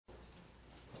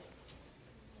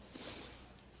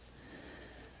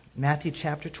Matthew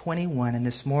chapter 21, and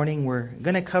this morning we're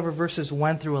going to cover verses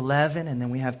 1 through 11, and then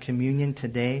we have communion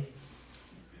today.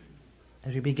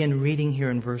 As we begin reading here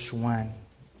in verse 1,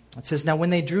 it says, "Now when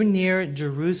they drew near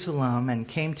Jerusalem and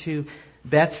came to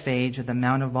Bethphage at the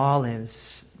Mount of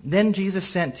Olives, then Jesus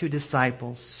sent 2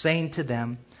 disciples, saying to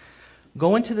them,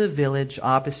 'Go into the village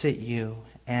opposite you,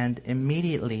 and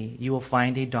immediately you will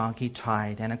find a donkey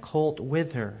tied and a colt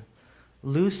with her.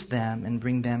 Loose them and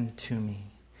bring them to me.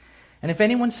 And if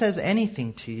anyone says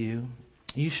anything to you,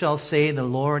 you shall say, the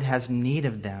Lord has need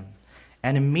of them,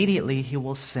 and immediately he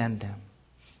will send them.'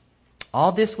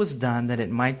 All this was done that it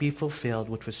might be fulfilled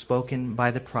which was spoken by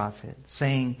the prophet,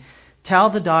 saying, 'Tell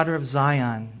the daughter of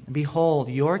Zion, behold,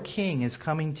 your king is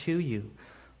coming to you,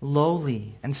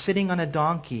 lowly, and sitting on a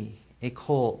donkey, a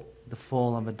colt, the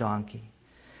foal of a donkey.'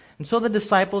 And so the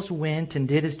disciples went and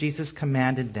did as Jesus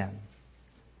commanded them.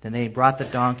 Then they brought the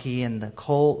donkey and the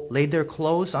colt, laid their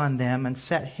clothes on them, and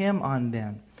set him on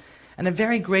them. And a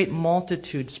very great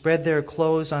multitude spread their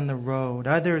clothes on the road.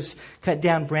 Others cut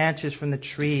down branches from the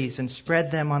trees and spread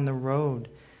them on the road.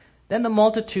 Then the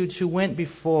multitudes who went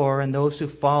before and those who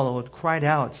followed cried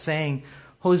out, saying,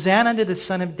 'Hosanna to the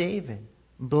Son of David.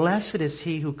 Blessed is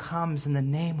he who comes in the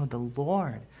name of the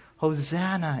Lord.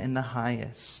 Hosanna in the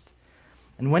highest.'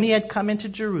 And when he had come into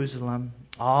Jerusalem,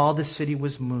 all the city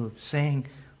was moved, saying,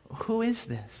 'Who is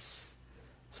this?'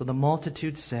 So the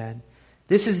multitude said,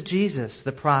 'This is Jesus,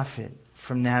 the prophet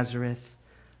from Nazareth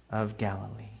of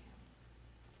Galilee.'"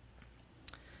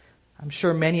 I'm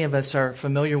sure many of us are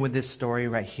familiar with this story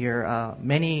right here.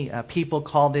 Many people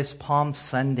call this Palm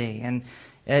Sunday. And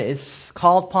it's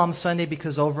called Palm Sunday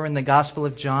because over in the Gospel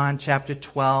of John, chapter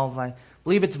 12, I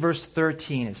believe it's verse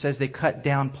 13, it says they cut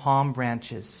down palm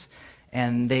branches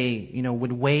and they,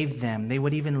 would wave them. They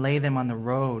would even lay them on the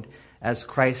road as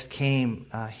Christ came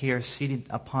here seated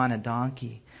upon a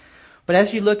donkey. But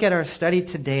as you look at our study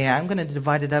today, I'm going to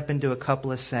divide it up into a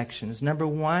couple of sections. Number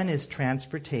 1 is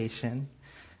transportation,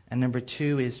 and number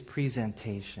 2 is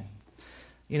presentation.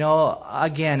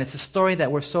 Again, it's a story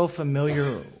that we're so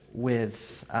familiar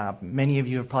with. Many of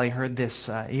you have probably heard this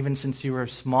even since you were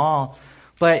small.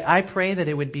 But I pray that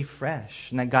it would be fresh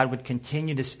and that God would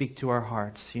continue to speak to our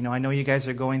hearts. I know you guys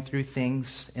are going through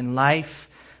things in life.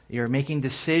 You're making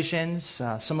decisions.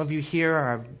 Some of you here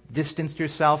are distanced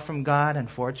yourself from God,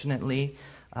 unfortunately.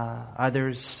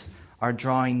 Others are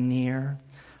drawing near.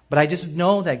 But I just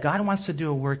know that God wants to do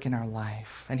a work in our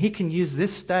life. And He can use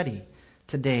this study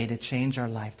today to change our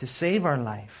life, to save our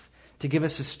life, to give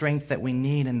us the strength that we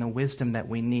need and the wisdom that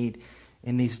we need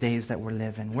in these days that we're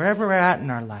living, wherever we're at in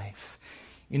our life.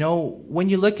 When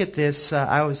you look at this,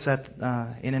 I was at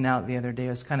In-N-Out the other day.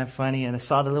 It was kind of funny, and I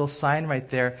saw the little sign right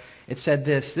there. It said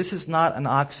this is not an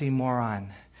oxymoron.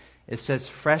 It says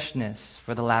freshness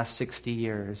for the last 60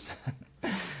 years.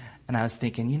 And I was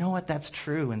thinking, you know what, that's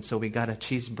true. And so we got a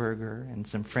cheeseburger and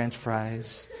some French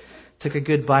fries, took a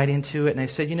good bite into it, and I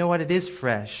said, you know what, it is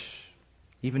fresh,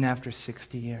 even after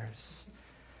 60 years.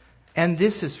 And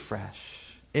this is fresh.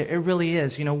 It really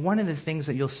is. One of the things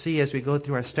that you'll see as we go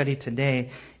through our study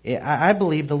today, I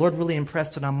believe the Lord really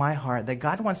impressed it on my heart that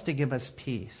God wants to give us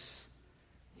peace.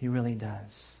 He really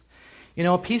does.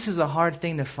 Peace is a hard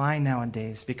thing to find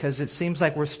nowadays because it seems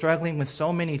like we're struggling with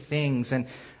so many things. And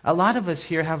a lot of us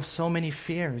here have so many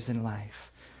fears in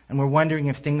life. And we're wondering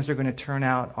if things are going to turn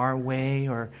out our way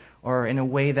or in a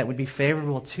way that would be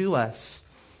favorable to us.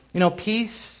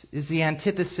 Peace is the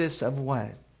antithesis of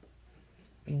what?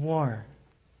 War.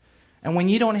 And when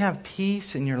you don't have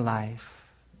peace in your life,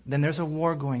 then there's a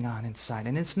war going on inside,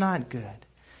 and it's not good.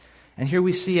 And here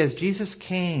we see as Jesus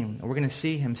came, we're going to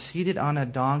see Him seated on a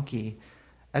donkey.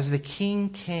 As the King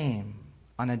came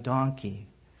on a donkey,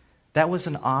 that was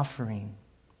an offering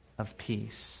of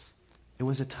peace. It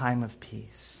was a time of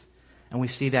peace. And we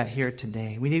see that here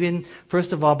today. We begin,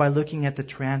 first of all, by looking at the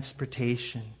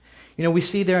transportation. We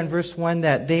see there in verse 1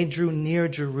 that they drew near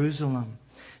Jerusalem.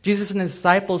 Jesus and His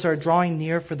disciples are drawing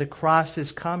near for the cross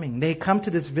is coming. They come to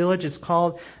this village. It's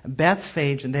called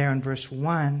Bethphage, and there in verse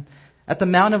 1, at the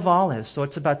Mount of Olives. So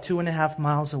it's about 2.5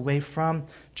 miles away from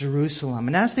Jerusalem.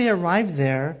 And as they arrive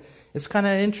there, it's kind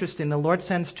of interesting. The Lord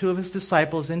sends 2 of His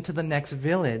disciples into the next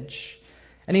village.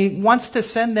 And He wants to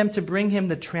send them to bring Him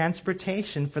the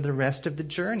transportation for the rest of the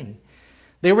journey.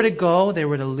 They were to go. They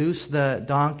were to loose the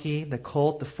donkey, the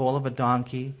colt, the foal of a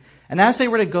donkey. And as they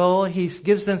were to go, He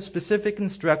gives them specific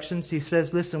instructions. He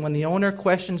says, listen, when the owner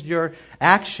questions your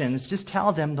actions, just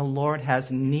tell them the Lord has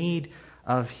need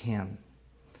of him.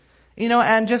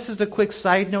 And just as a quick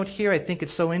side note here, I think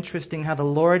it's so interesting how the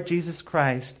Lord Jesus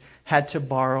Christ had to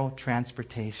borrow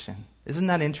transportation. Isn't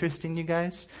that interesting, you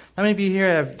guys? How many of you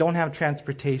here don't have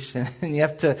transportation and you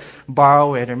have to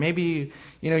borrow it? Or maybe,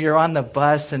 you're on the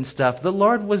bus and stuff. The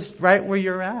Lord was right where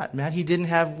you're at, man. He didn't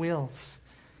have wheels.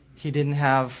 He didn't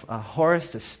have a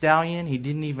horse, a stallion. He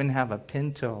didn't even have a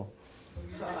pinto.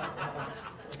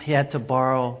 He had to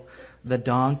borrow the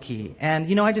donkey.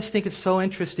 And, I just think it's so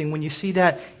interesting when you see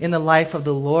that in the life of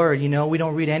the Lord. We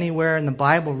don't read anywhere in the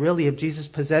Bible, really, of Jesus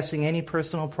possessing any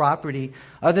personal property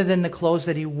other than the clothes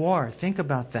that he wore. Think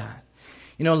about that.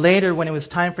 Later, when it was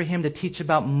time for him to teach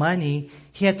about money,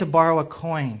 he had to borrow a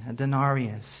coin, a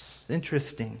denarius.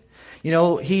 Interesting.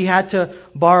 He had to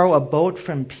borrow a boat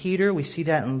from Peter. We see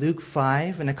that in Luke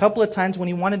 5. And a couple of times when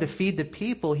he wanted to feed the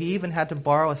people, he even had to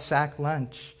borrow a sack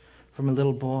lunch from a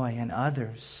little boy and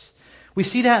others. We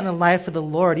see that in the life of the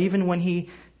Lord. Even when he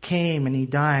came and he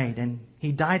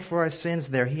died for our sins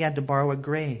there, he had to borrow a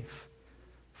grave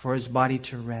for his body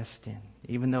to rest in.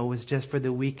 Even though it was just for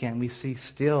the weekend, we see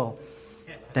still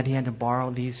that he had to borrow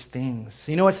these things.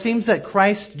 It seems that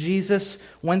Christ Jesus,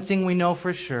 one thing we know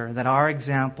for sure, that our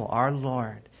example, our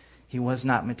Lord, he was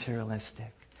not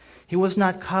materialistic. He was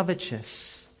not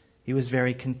covetous. He was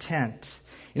very content.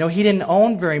 He didn't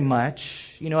own very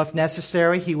much. If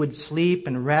necessary, he would sleep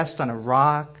and rest on a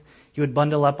rock. He would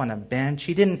bundle up on a bench.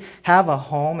 He didn't have a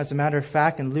home. As a matter of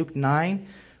fact, in Luke 9,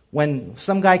 when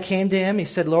some guy came to him, he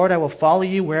said, "Lord, I will follow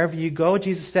you wherever you go."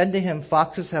 Jesus said to him,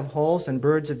 "Foxes have holes and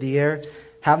birds of the air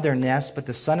have their nests, but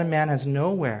the Son of Man has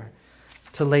nowhere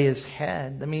to lay his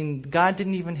head." God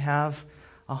didn't even have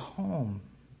a home.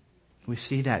 We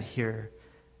see that here.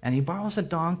 And he borrows a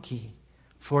donkey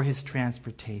for his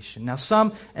transportation. Now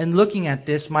some, in looking at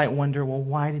this, might wonder, well,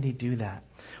 why did he do that?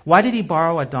 Why did he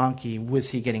borrow a donkey? Was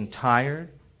he getting tired?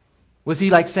 Was he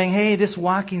like saying, "Hey, this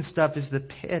walking stuff is the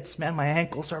pits. Man, my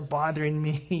ankles are bothering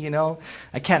me,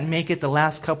 I can't make it the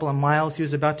last couple of miles." He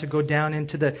was about to go down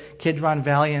into the Kidron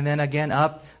Valley and then again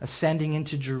up, ascending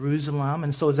into Jerusalem.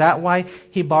 And so is that why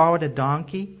he borrowed a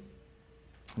donkey?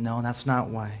 No, that's not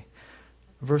why.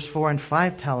 Verse 4 and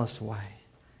 5 tell us why.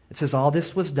 It says, "All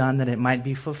this was done that it might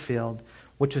be fulfilled,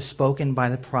 which was spoken by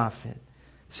the prophet,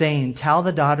 saying, Tell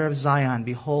the daughter of Zion,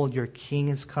 behold, your king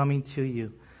is coming to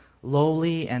you,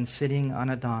 lowly and sitting on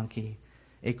a donkey,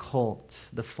 a colt,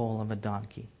 the foal of a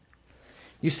donkey."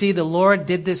 You see, the Lord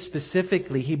did this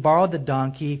specifically. He borrowed the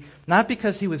donkey, not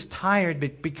because he was tired,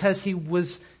 but because he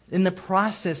was in the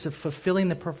process of fulfilling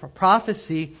the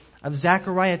prophecy of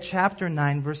Zechariah chapter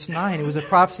 9, verse 9. It was a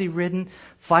prophecy written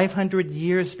 500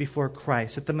 years before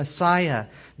Christ, that the Messiah,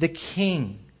 the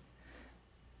King,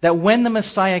 that when the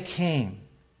Messiah came,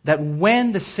 that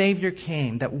when the Savior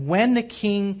came, that when the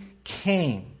King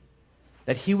came,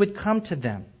 that he would come to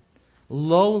them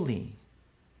lowly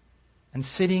and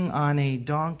sitting on a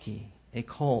donkey, a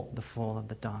colt, the foal of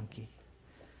the donkey.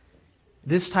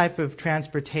 This type of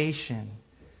transportation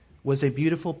was a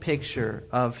beautiful picture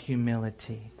of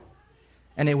humility.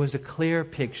 And it was a clear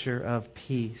picture of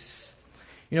peace.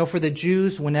 For the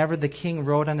Jews, whenever the king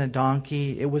rode on a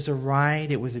donkey, it was a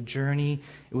ride, it was a journey,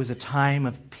 it was a time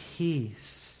of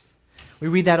peace. We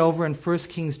read that over in 1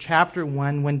 Kings chapter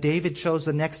 1, when David chose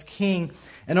the next king.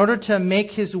 In order to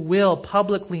make his will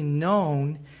publicly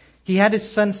known, he had his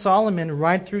son Solomon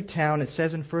ride through town, it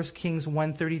says in 1 Kings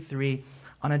 1:33,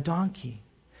 on a donkey.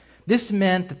 This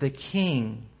meant that the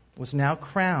king was now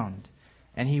crowned,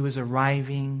 and he was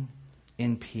arriving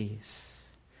in peace.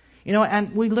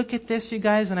 And we look at this, you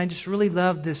guys, and I just really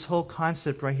love this whole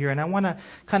concept right here, and I want to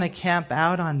kind of camp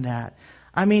out on that.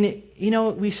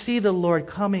 We see the Lord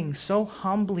coming so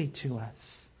humbly to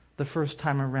us the first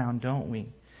time around, don't we?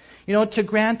 To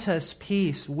grant us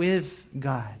peace with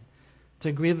God,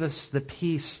 to give us the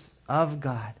peace of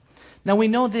God. Now we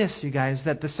know this, you guys,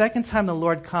 that the second time the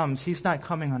Lord comes, he's not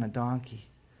coming on a donkey.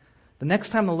 The next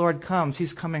time the Lord comes,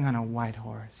 he's coming on a white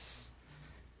horse.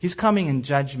 He's coming in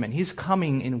judgment. He's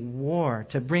coming in war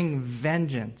to bring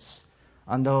vengeance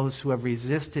on those who have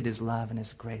resisted his love and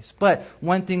his grace. But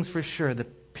one thing's for sure, the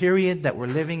period that we're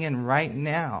living in right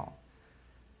now,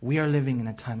 we are living in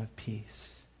a time of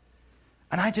peace.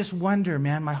 And I just wonder,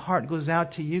 man, my heart goes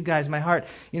out to you guys. My heart,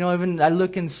 even I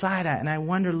look inside and I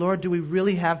wonder, Lord, do we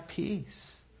really have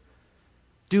peace?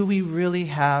 Do we really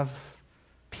have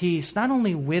peace, not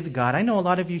only with God? I know a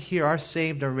lot of you here are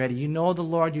saved already. You know the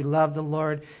Lord, you love the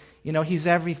Lord. He's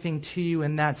everything to you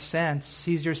in that sense.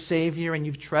 He's your Savior and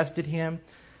you've trusted him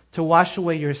to wash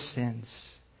away your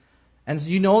sins. And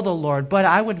you know the Lord. But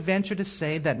I would venture to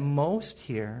say that most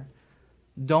here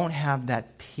don't have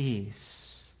that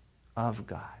peace of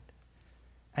God.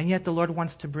 And yet the Lord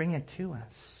wants to bring it to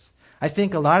us. I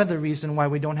think a lot of the reason why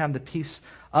we don't have the peace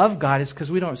of God is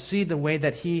because we don't see the way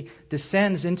that he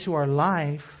descends into our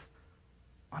life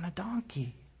on a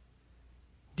donkey.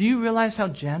 Do you realize how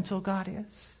gentle God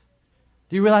is?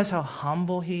 Do you realize how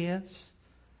humble He is?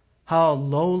 How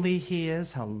lowly He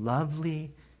is? How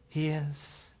lovely He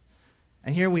is?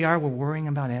 And here we are, we're worrying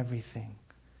about everything.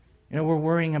 We're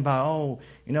worrying about,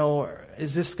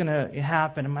 is this going to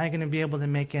happen? Am I going to be able to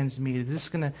make ends meet? Is this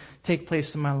going to take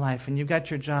place in my life? And you've got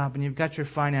your job, and you've got your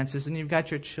finances, and you've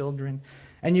got your children,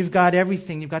 and you've got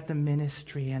everything. You've got the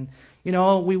ministry. And,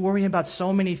 we worry about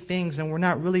so many things, and we're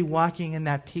not really walking in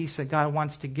that peace that God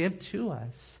wants to give to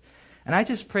us. And I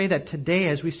just pray that today,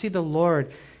 as we see the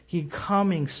Lord, He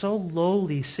coming so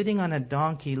lowly, sitting on a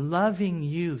donkey, loving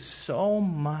you so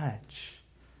much,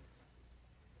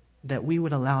 that we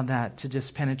would allow that to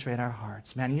just penetrate our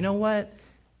hearts. Man, you know what?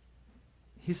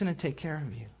 He's going to take care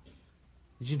of you.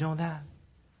 Did you know that?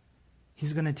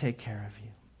 He's going to take care of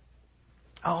you.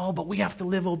 Oh, but we have to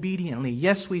live obediently.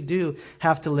 Yes, we do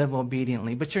have to live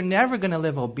obediently. But you're never going to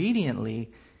live obediently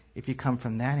if you come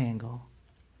from that angle.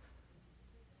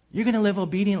 You're going to live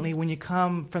obediently when you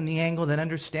come from the angle that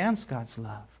understands God's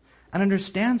love and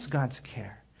understands God's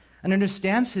care and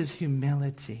understands His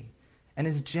humility and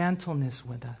His gentleness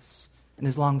with us, and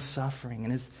His long-suffering,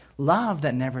 and His love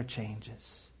that never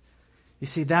changes. You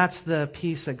see, that's the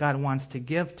peace that God wants to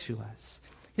give to us.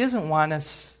 He doesn't want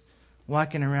us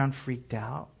walking around freaked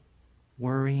out,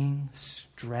 worrying,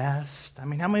 stressed. I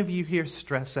mean, how many of you here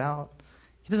stress out?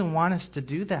 He doesn't want us to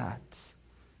do that.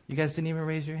 You guys didn't even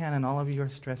raise your hand, and all of you are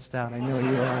stressed out. I know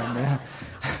you are, man.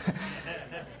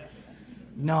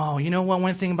 No, you know what?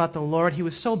 One thing about the Lord, He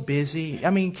was so busy. I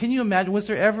mean, can you imagine? Was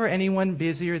there ever anyone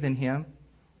busier than Him?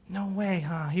 No way,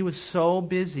 huh? He was so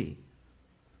busy.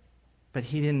 But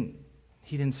He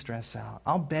didn't stress out.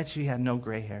 I'll bet you He had no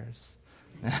gray hairs.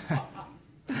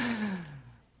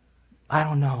 I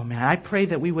don't know, man. I pray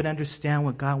that we would understand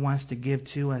what God wants to give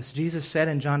to us. Jesus said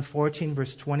in John 14,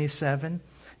 verse 27,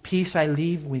 "Peace I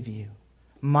leave with you.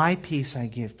 My peace I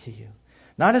give to you.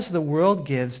 Not as the world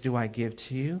gives do I give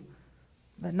to you.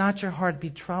 Let not your heart be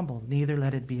troubled, neither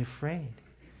let it be afraid."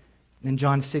 In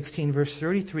John 16, verse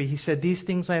 33, He said, "These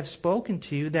things I have spoken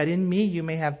to you, that in me you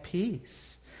may have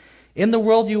peace. In the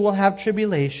world you will have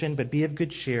tribulation, but be of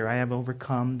good cheer. I have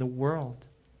overcome the world."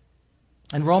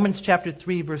 In Romans chapter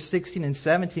 3, verse 16 and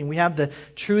 17, we have the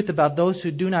truth about those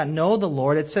who do not know the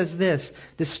Lord. It says this,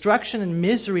 "Destruction and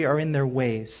misery are in their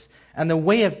ways, and the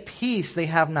way of peace they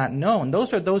have not known."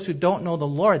 Those are those who don't know the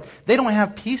Lord. They don't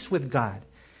have peace with God.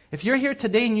 If you're here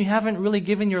today and you haven't really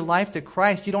given your life to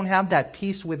Christ, you don't have that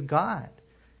peace with God.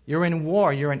 You're in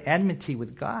war. You're in enmity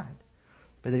with God.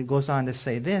 But it goes on to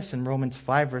say this in Romans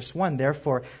 5, verse 1,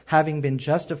 "Therefore, having been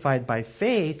justified by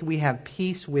faith, we have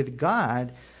peace with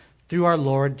God through our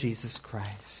Lord Jesus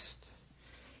Christ."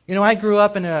 I grew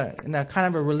up in a kind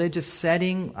of a religious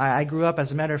setting. I grew up,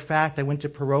 as a matter of fact, I went to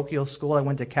parochial school. I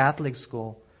went to Catholic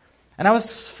school. And I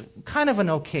was kind of an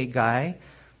okay guy.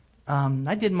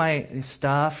 I did my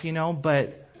stuff,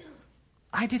 but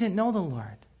I didn't know the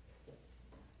Lord.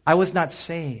 I was not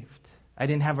saved. I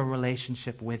didn't have a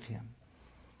relationship with Him.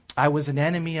 I was an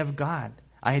enemy of God.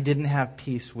 I didn't have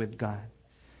peace with God.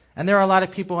 And there are a lot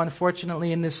of people,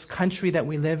 unfortunately, in this country that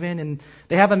we live in, and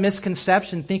they have a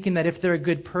misconception thinking that if they're a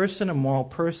good person, a moral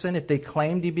person, if they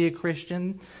claim to be a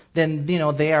Christian, then,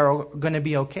 they are going to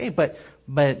be okay. But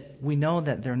we know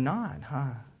that they're not,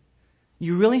 huh?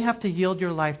 You really have to yield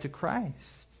your life to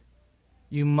Christ.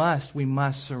 We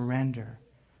must surrender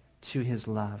to His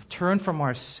love. Turn from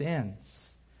our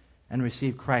sins and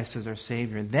receive Christ as our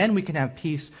Savior. Then we can have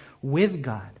peace with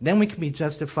God. Then we can be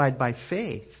justified by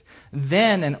faith.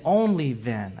 Then and only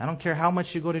then, I don't care how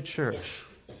much you go to church,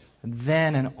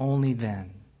 then and only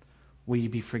then will you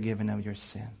be forgiven of your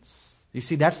sins. You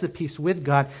see, that's the peace with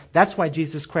God. That's why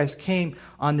Jesus Christ came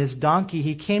on this donkey.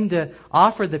 He came to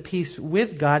offer the peace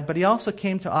with God, but He also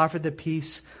came to offer the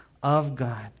peace of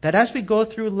God. That as we go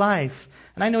through life,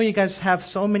 and I know you guys have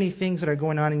so many things that are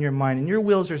going on in your mind, and your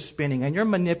wheels are spinning, and you're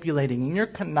manipulating, and you're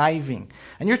conniving,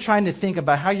 and you're trying to think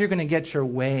about how you're going to get your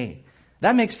way.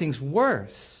 That makes things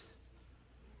worse.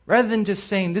 Rather than just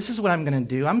saying, this is what I'm going to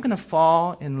do, I'm going to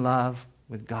fall in love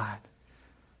with God.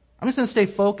 I'm just going to stay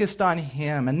focused on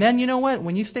Him. And then, you know what?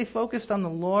 When you stay focused on the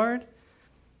Lord,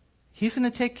 He's going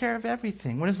to take care of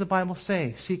everything. What does the Bible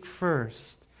say? Seek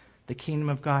first the kingdom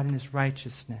of God and His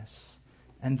righteousness.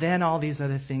 And then all these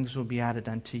other things will be added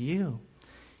unto you.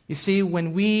 You see,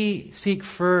 when we seek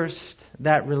first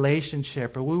that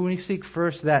relationship, or when we seek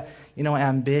first that,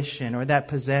 ambition, or that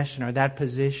possession, or that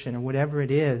position, or whatever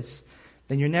it is,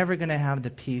 then you're never going to have the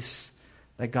peace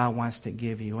that God wants to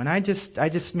give you. And I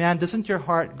just, man, doesn't your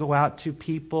heart go out to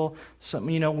people?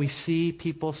 We see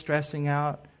people stressing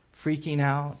out, freaking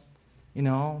out,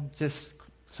 just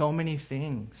so many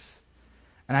things.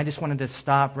 And I just wanted to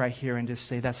stop right here and just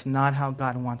say that's not how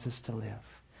God wants us to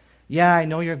live. Yeah, I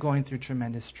know you're going through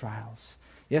tremendous trials.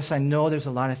 Yes, I know there's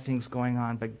a lot of things going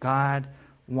on, but God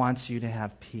wants you to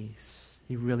have peace.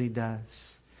 He really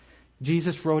does.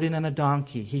 Jesus rode in on a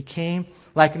donkey. He came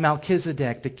like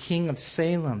Melchizedek, the king of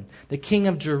Salem, the king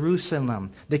of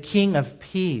Jerusalem, the king of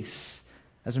peace.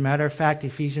 As a matter of fact,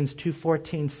 Ephesians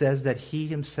 2:14 says that he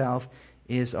himself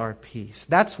is our peace.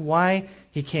 That's why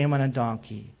he came on a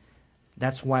donkey.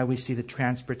 That's why we see the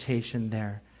transportation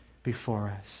there before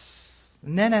us.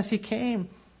 And then as he came,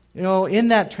 in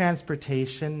that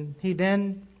transportation, he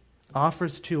then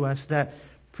offers to us that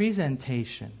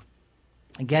presentation.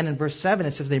 Again, in verse 7,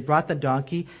 it says, they brought the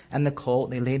donkey and the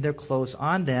colt, they laid their clothes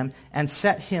on them, and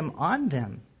set him on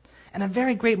them. And a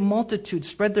very great multitude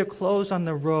spread their clothes on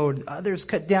the road. Others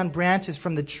cut down branches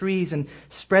from the trees and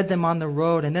spread them on the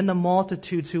road. And then the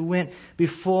multitudes who went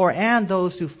before and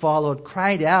those who followed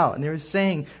cried out. And they were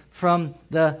saying from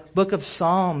the book of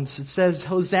Psalms, it says,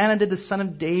 Hosanna to the Son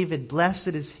of David. Blessed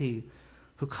is he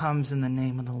who comes in the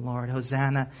name of the Lord.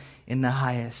 Hosanna in the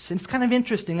highest. And it's kind of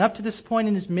interesting. Up to this point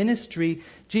in his ministry,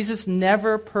 Jesus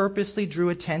never purposely drew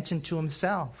attention to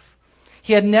himself.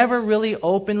 He had never really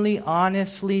openly,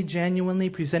 honestly,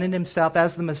 genuinely presented himself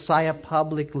as the Messiah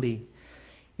publicly.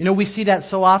 We see that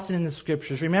so often in the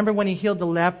Scriptures. Remember when he healed the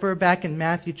leper back in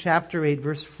Matthew chapter 8,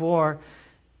 verse 4?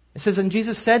 It says, and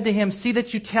Jesus said to him, see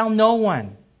that you tell no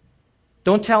one.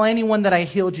 Don't tell anyone that I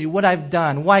healed you, what I've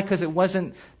done. Why? Because it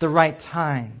wasn't the right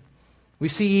time. We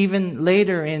see even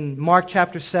later in Mark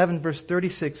chapter 7, verse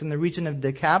 36, in the region of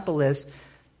Decapolis,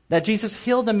 that Jesus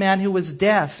healed a man who was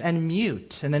deaf and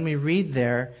mute. And then we read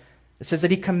there, it says that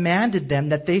he commanded them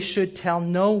that they should tell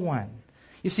no one.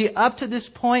 You see, up to this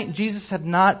point, Jesus had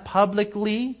not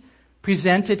publicly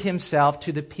presented himself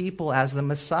to the people as the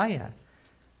Messiah.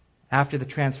 After the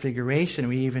transfiguration,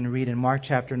 we even read in Mark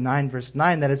chapter 9, verse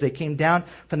 9, that as they came down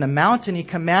from the mountain, he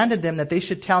commanded them that they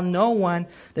should tell no one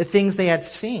the things they had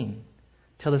seen,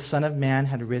 till the Son of Man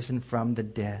had risen from the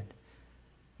dead.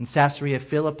 In Caesarea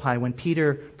Philippi, when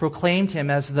Peter proclaimed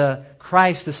him as the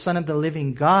Christ, the Son of the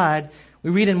living God, we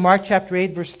read in Mark chapter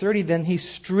 8, verse 30, then he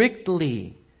said,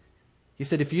 I'm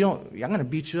going to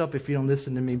beat you up if you don't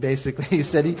listen to me, basically. He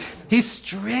said he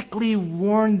strictly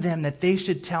warned them that they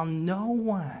should tell no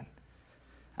one.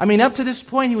 Up to this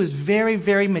point, he was very,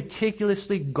 very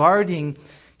meticulously guarding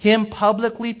him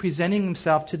publicly presenting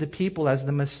himself to the people as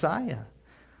the Messiah.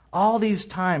 All these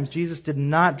times, Jesus did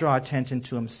not draw attention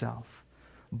to himself.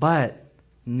 But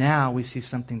now we see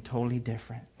something totally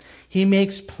different. He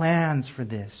makes plans for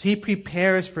this. He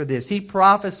prepares for this. He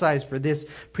prophesies for this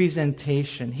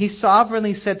presentation. He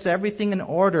sovereignly sets everything in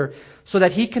order so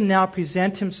that he can now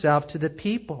present himself to the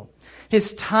people.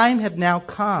 His time had now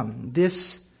come,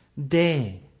 this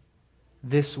day,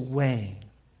 this way,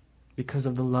 because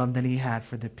of the love that he had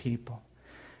for the people.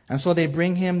 And so they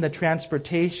bring him the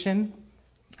transportation.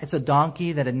 It's a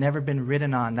donkey that had never been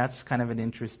ridden on. That's kind of an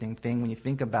interesting thing when you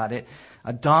think about it.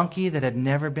 A donkey that had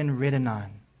never been ridden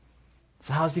on.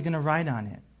 So how's he going to ride on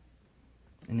it?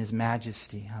 In his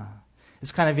majesty, huh?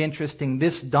 It's kind of interesting.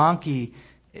 This donkey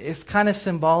is kind of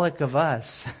symbolic of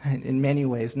us in many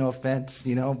ways. No offense,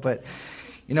 but,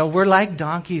 we're like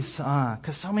donkeys,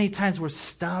 because so many times we're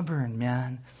stubborn,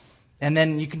 man. And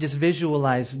then you can just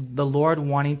visualize the Lord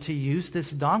wanting to use this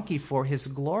donkey for his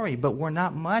glory. But we're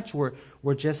not much. We're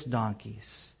just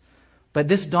donkeys. But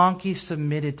this donkey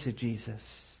submitted to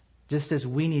Jesus, just as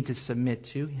we need to submit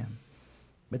to him.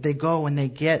 But they go and they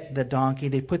get the donkey.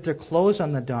 They put their clothes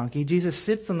on the donkey. Jesus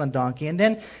sits on the donkey and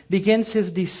then begins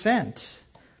his descent.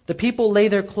 The people lay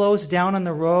their clothes down on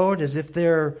the road as if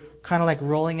they're kind of like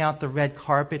rolling out the red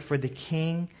carpet for the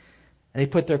king. They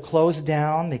put their clothes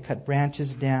down. They cut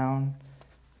branches down.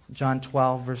 John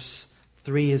 12, verse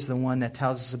 3 is the one that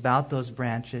tells us about those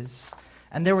branches.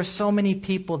 And there were so many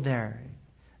people there.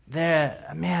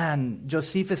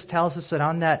 Josephus tells us that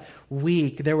on that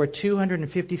week, there were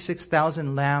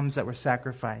 256,000 lambs that were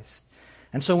sacrificed.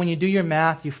 And so when you do your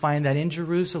math, you find that in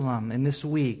Jerusalem, in this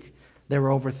week, there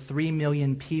were over 3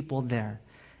 million people there.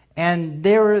 And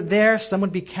they were there. Some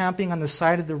would be camping on the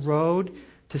side of the road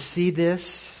to see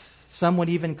this. Some would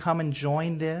even come and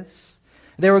join this.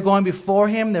 They were going before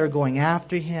him. They were going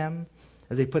after him.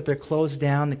 As they put their clothes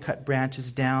down, they cut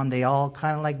branches down. They all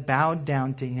kind of like bowed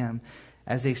down to him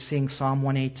as they sing Psalm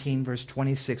 118, verse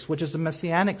 26, which is a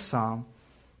messianic psalm.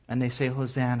 And they say,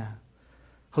 Hosanna.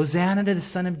 Hosanna to the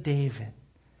Son of David.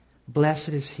 Blessed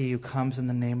is he who comes in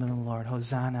the name of the Lord.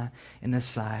 Hosanna in the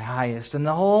highest. And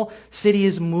the whole city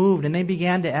is moved. And they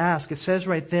began to ask. It says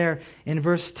right there in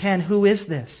verse 10, who is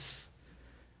this?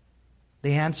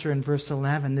 They answer in verse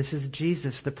 11, this is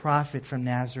Jesus, the prophet from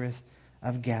Nazareth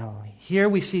of Galilee. Here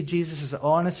we see Jesus is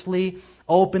honestly,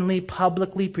 openly,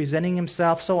 publicly presenting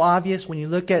himself. So obvious when you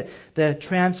look at the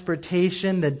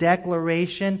transportation, the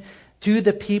declaration to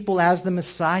the people as the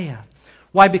Messiah.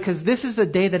 Why? Because this is the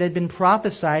day that had been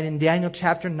prophesied in Daniel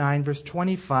chapter 9, verse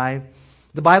 25.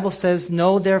 The Bible says,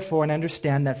 know therefore and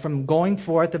understand that from going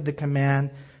forth of the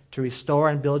command to restore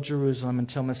and build Jerusalem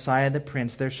until Messiah the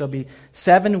Prince, there shall be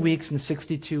 7 weeks and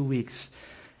 62 weeks.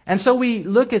 And so we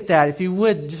look at that. If you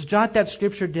would, just jot that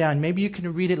scripture down. Maybe you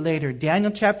can read it later.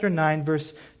 Daniel chapter 9,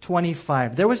 verse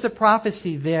 25. There was the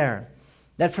prophecy there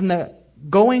that from the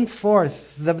going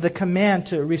forth of the command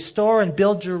to restore and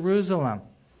build Jerusalem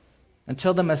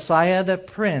until the Messiah the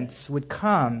Prince would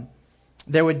come,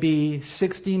 there would be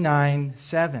 69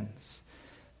 sevens.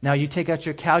 Now you take out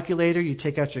your calculator, you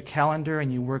take out your calendar,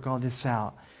 and you work all this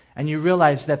out. And you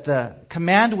realize that the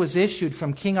command was issued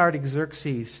from King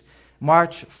Artaxerxes,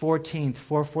 March 14th,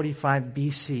 445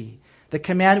 BC. The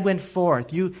command went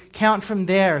forth. You count from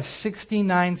there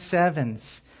 69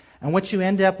 sevens. And what you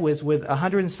end up with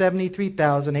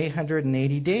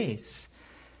 173,880 days.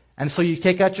 And so you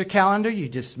take out your calendar, you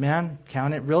just,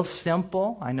 count it real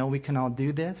simple. I know we can all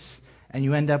do this. And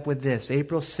you end up with this,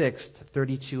 April 6th,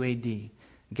 32 AD.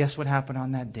 Guess what happened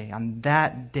on that day? On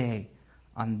that day,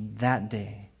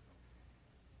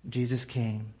 Jesus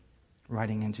came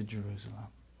riding into Jerusalem.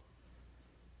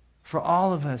 For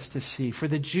all of us to see, for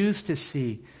the Jews to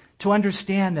see, to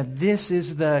understand that this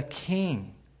is the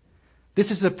King.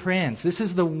 This is the Prince. This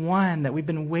is the one that we've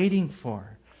been waiting for.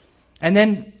 And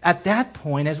then at that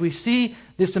point, as we see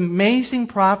this amazing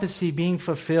prophecy being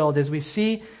fulfilled, as we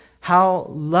see how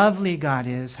lovely God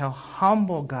is, how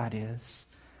humble God is,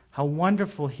 how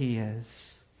wonderful He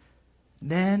is,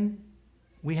 then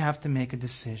we have to make a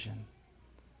decision.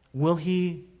 Will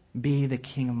He be the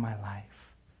King of my life?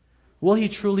 Will He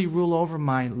truly rule over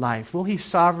my life? Will He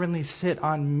sovereignly sit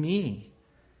on me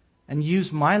and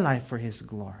use my life for His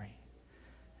glory?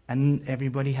 And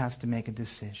everybody has to make a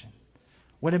decision.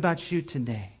 What about you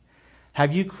today?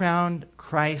 Have you crowned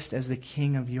Christ as the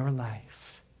King of your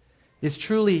life? Is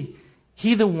truly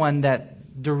He the one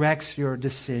that directs your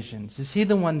decisions? Is He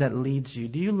the one that leads you?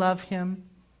 Do you love Him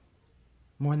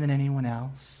more than anyone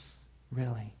else?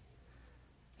 Really?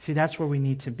 See, that's where we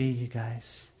need to be, you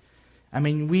guys. I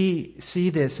mean, we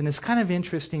see this, and it's kind of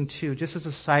interesting too, just as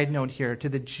a side note here, to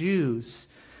the Jews,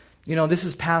 this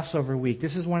is Passover week.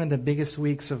 This is one of the biggest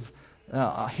weeks of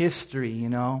history,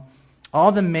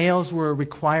 All the males were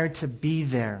required to be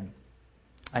there.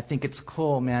 I think it's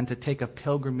cool, man, to take a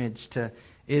pilgrimage to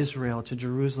Israel, to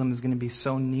Jerusalem is going to be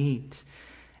so neat.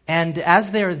 And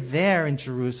as they're there in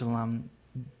Jerusalem,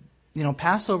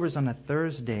 Passover's on a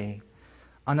Thursday.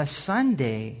 On a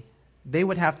Sunday, they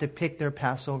would have to pick their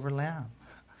Passover lamb.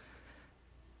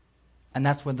 And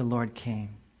that's when the Lord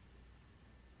came.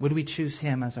 Would we choose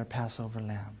Him as our Passover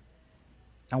lamb?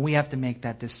 And we have to make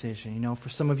that decision. For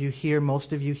some of you here,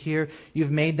 most of you here,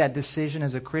 you've made that decision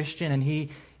as a Christian, and He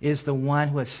is the one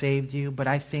who has saved you. But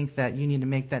I think that you need to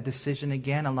make that decision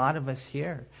again, a lot of us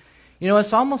here.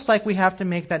 It's almost like we have to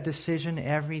make that decision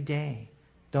every day,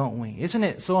 don't we? Isn't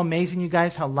it so amazing, you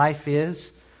guys, how life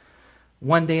is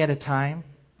one day at a time?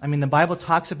 I mean, the Bible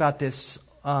talks about this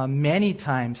many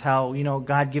times, how,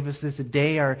 God give us this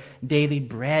day, our daily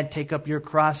bread. Take up your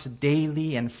cross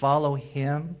daily and follow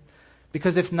Him.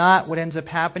 Because if not, what ends up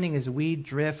happening is we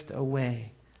drift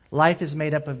away. Life is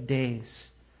made up of days.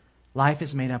 Life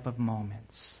is made up of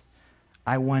moments.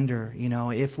 I wonder,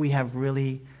 if we have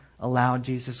really allowed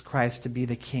Jesus Christ to be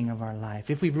the King of our life.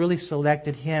 If we've really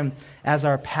selected Him as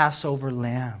our Passover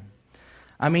lamb.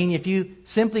 I mean, if you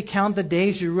simply count the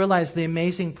days, you realize the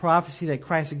amazing prophecy that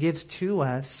Christ gives to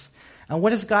us. And what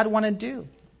does God want to do?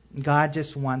 God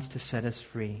just wants to set us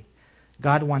free.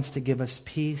 God wants to give us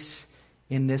peace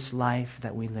in this life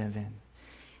that we live in.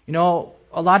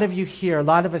 A lot of you here, a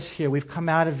lot of us here, we've come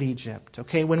out of Egypt.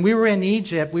 Okay, when we were in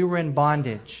Egypt, we were in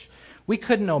bondage. We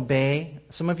couldn't obey.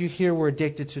 Some of you here were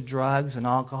addicted to drugs and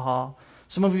alcohol.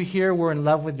 Some of you here were in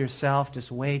love with yourself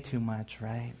just way too much,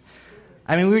 right?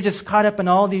 I mean, we were just caught up in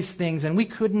all these things, and we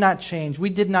could not change. We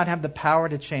did not have the power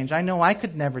to change. I know I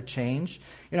could never change.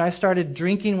 I started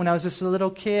drinking when I was just a little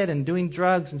kid and doing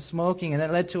drugs and smoking, and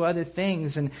that led to other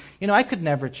things. And, I could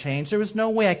never change. There was no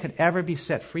way I could ever be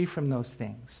set free from those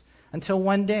things. Until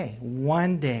one day,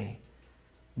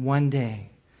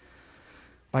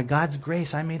 by God's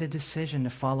grace, I made a decision to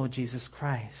follow Jesus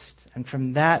Christ. And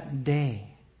from that day,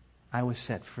 I was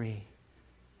set free.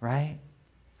 Right?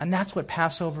 And that's what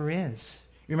Passover is.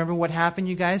 You remember what happened,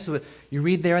 you guys? So you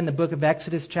read there in the book of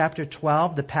Exodus chapter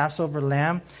 12, the Passover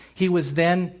lamb. He was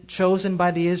then chosen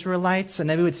by the Israelites, and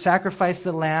they would sacrifice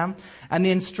the lamb. And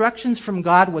the instructions from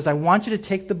God was, I want you to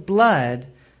take the blood,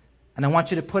 and I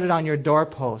want you to put it on your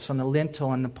doorpost, on the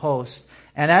lintel and the post.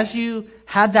 And as you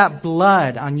had that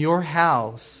blood on your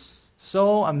house,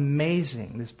 so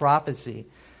amazing, this prophecy,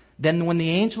 then when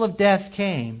the angel of death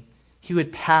came, he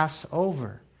would pass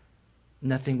over.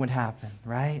 Nothing would happen,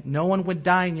 right? No one would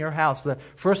die in your house. The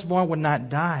firstborn would not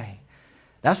die.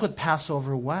 That's what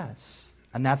Passover was.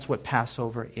 And that's what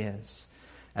Passover is.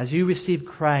 As you receive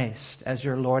Christ as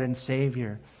your Lord and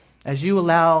Savior, as you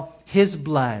allow His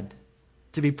blood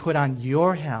to be put on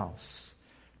your house,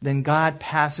 then God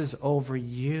passes over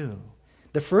you.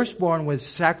 The firstborn was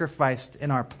sacrificed in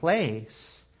our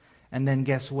place. And then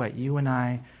guess what? You and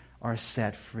I are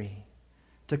set free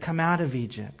to come out of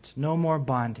Egypt. No more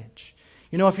bondage.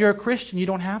 You know, if you're a Christian, you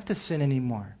don't have to sin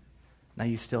anymore. Now,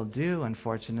 you still do,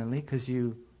 unfortunately, because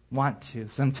you want to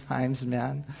sometimes,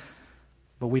 man.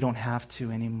 But we don't have to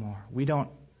anymore. We don't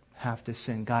have to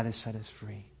sin. God has set us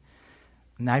free.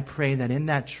 And I pray that in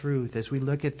that truth, as we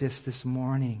look at this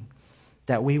morning,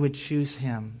 that we would choose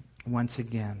Him once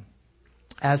again.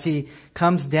 As He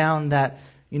comes down that,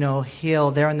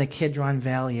 hill there in the Kidron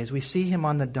Valley, as we see Him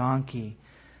on the donkey,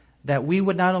 that we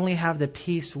would not only have the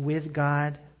peace with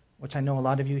God, which I know a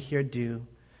lot of you here do,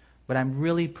 but I'm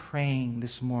really praying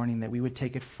this morning that we would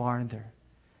take it farther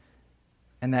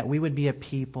and that we would be a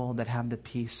people that have the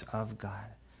peace of God.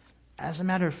 As a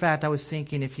matter of fact, I was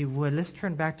thinking, if you would, let's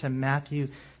turn back to Matthew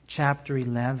chapter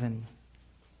 11,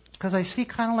 because I see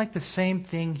kind of like the same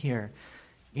thing here.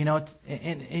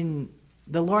 In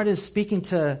the Lord is speaking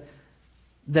to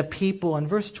the people in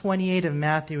verse 28 of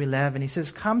Matthew 11. He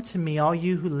says, "Come to me, all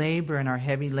you who labor and are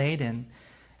heavy laden,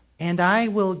 and I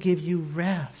will give you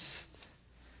rest.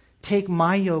 Take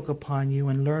my yoke upon you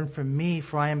and learn from me,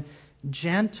 for I am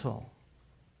gentle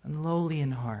and lowly in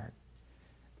heart,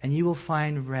 and you will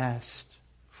find rest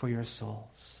for your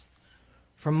souls.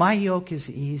 For my yoke is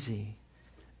easy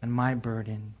and my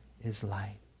burden is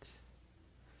light."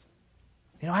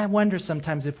 I wonder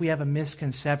sometimes if we have a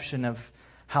misconception of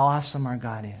how awesome our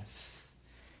God is.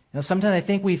 Sometimes I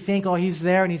think we think, oh, He's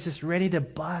there and He's just ready to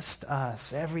bust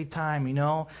us every time,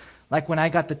 Like when I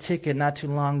got the ticket not too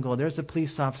long ago, there's a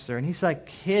police officer, and he's like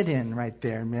hidden right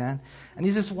there, man. And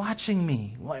he's just watching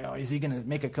me. Well, is he going to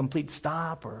make a complete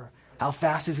stop, or how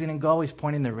fast is he going to go? He's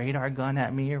pointing the radar gun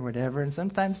at me or whatever. And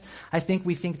sometimes I think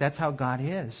we think that's how God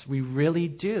is. We really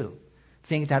do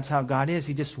think that's how God is.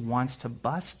 He just wants to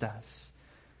bust us.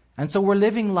 And so we're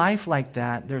living life like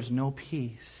that. There's no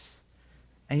peace.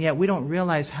 And yet we don't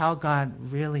realize how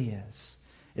God really is.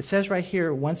 It says right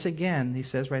here, once again, He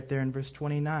says right there in verse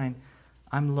 29,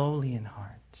 I'm lowly in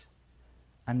heart.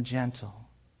 I'm gentle.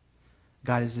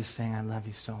 God is just saying, I love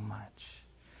you so much.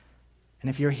 And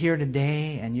if you're here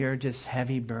today and you're just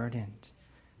heavy burdened,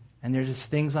 and there's just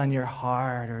things on your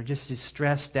heart, or just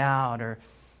stressed out, or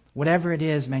whatever it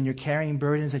is, man, you're carrying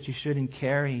burdens that you shouldn't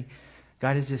carry,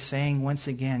 God is just saying once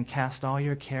again, cast all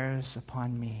your cares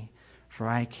upon me, for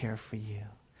I care for you.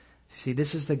 See,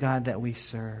 this is the God that we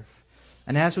serve.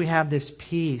 And as we have this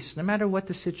peace, no matter what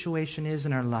the situation is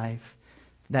in our life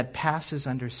that passes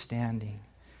understanding,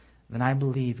 then I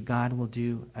believe God will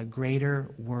do a greater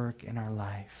work in our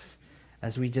life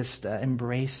as we just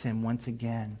embrace Him once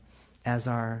again as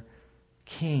our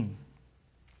King,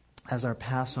 as our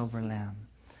Passover lamb,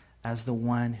 as the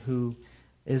one who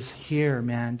is here,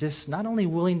 man, just not only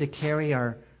willing to carry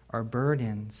our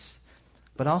burdens,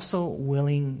 but also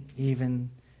willing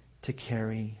even to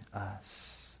carry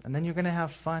us. And then you're going to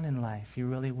have fun in life. You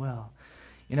really will.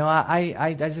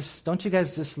 I just, don't you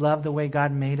guys just love the way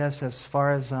God made us as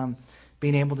far as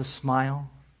being able to smile?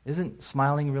 Isn't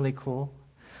smiling really cool?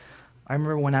 I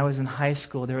remember when I was in high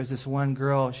school, there was this one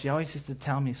girl, she always used to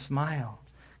tell me, smile.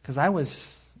 Because I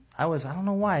don't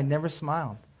know why, I never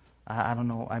smiled. I don't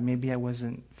know, maybe I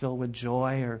wasn't filled with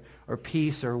joy or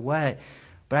peace or what.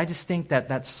 But I just think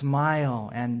that smile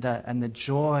and the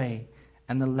joy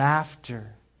and the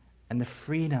laughter and the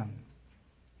freedom,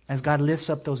 as God lifts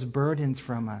up those burdens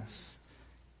from us,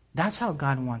 that's how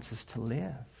God wants us to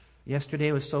live. Yesterday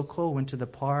it was so cool. Went to the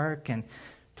park and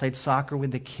played soccer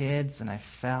with the kids, and I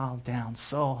fell down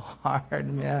so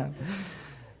hard, man.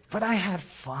 But I had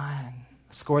fun.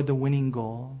 Scored the winning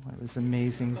goal. It was an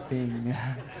amazing thing.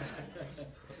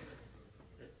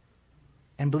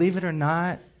 And believe it or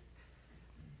not,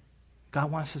 God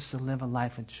wants us to live a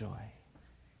life of joy.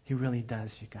 He really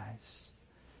does, you guys.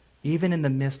 Even in the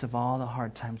midst of all the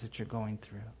hard times that you're going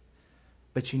through.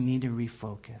 But you need to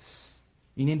refocus.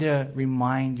 You need to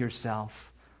remind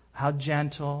yourself how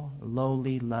gentle,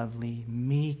 lowly, lovely,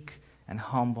 meek, and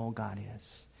humble God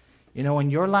is. You know, in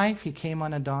your life, he came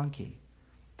on a donkey.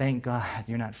 Thank God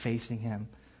you're not facing him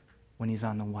when he's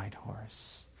on the white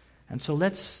horse. And so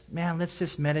let's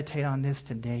just meditate on this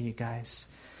today, you guys.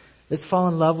 Let's fall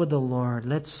in love with the Lord.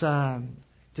 Let's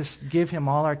just give him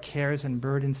all our cares and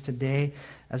burdens today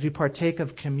as we partake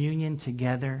of communion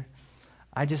together.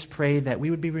 I just pray that we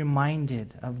would be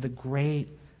reminded of the great,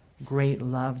 great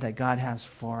love that God has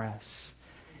for us.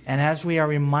 And as we are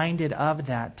reminded of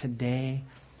that today,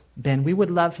 then we would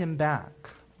love him back.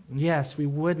 Yes, we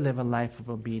would live a life of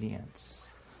obedience,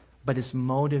 but it's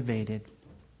motivated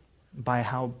by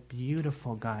how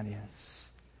beautiful God is,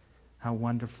 how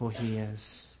wonderful he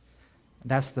is.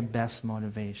 That's the best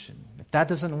motivation. If that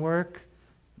doesn't work,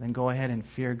 then go ahead and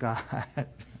fear God.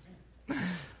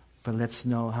 But let's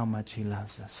know how much he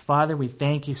loves us. Father, we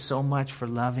thank you so much for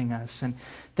loving us. And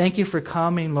thank you for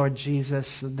coming, Lord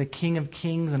Jesus, the King of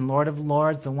Kings and Lord of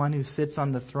Lords, the one who sits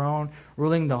on the throne,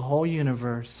 ruling the whole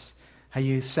universe. How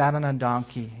you sat on a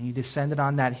donkey and you descended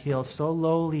on that hill so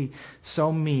lowly,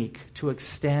 so meek, to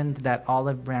extend that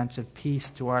olive branch of peace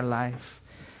to our life.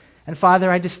 And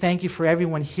Father, I just thank you for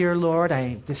everyone here, Lord.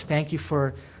 I just thank you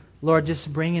for, Lord,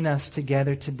 just bringing us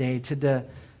together today to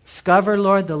discover,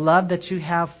 Lord, the love that you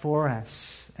have for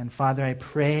us. And Father, I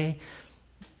pray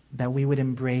that we would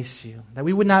embrace you, that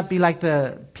we would not be like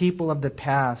the people of the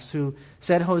past who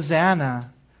said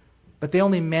Hosanna, but they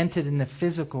only meant it in a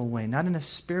physical way, not in a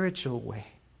spiritual way.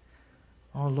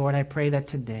 Oh, Lord, I pray that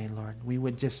today, Lord, we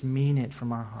would just mean it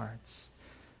from our hearts.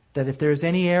 That if there's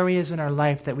any areas in our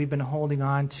life that we've been holding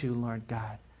on to, Lord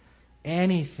God,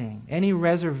 anything, any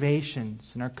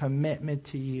reservations in our commitment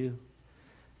to you,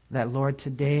 that, Lord,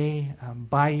 today,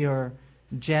 by your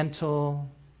gentle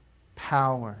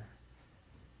power,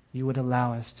 you would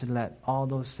allow us to let all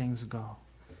those things go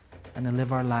and to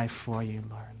live our life for you,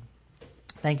 Lord.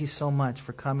 Thank you so much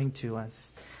for coming to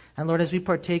us. And Lord, as we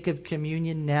partake of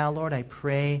communion now, Lord, I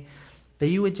pray that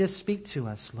you would just speak to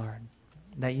us, Lord.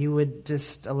 That you would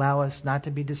just allow us not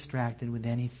to be distracted with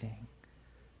anything.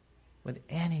 But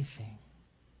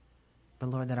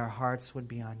Lord, that our hearts would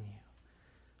be on you.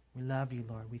 We love you,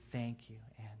 Lord. We thank you.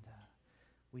 And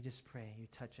we just pray you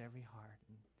touch every heart.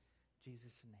 In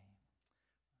Jesus' name.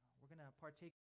 We're going to partake.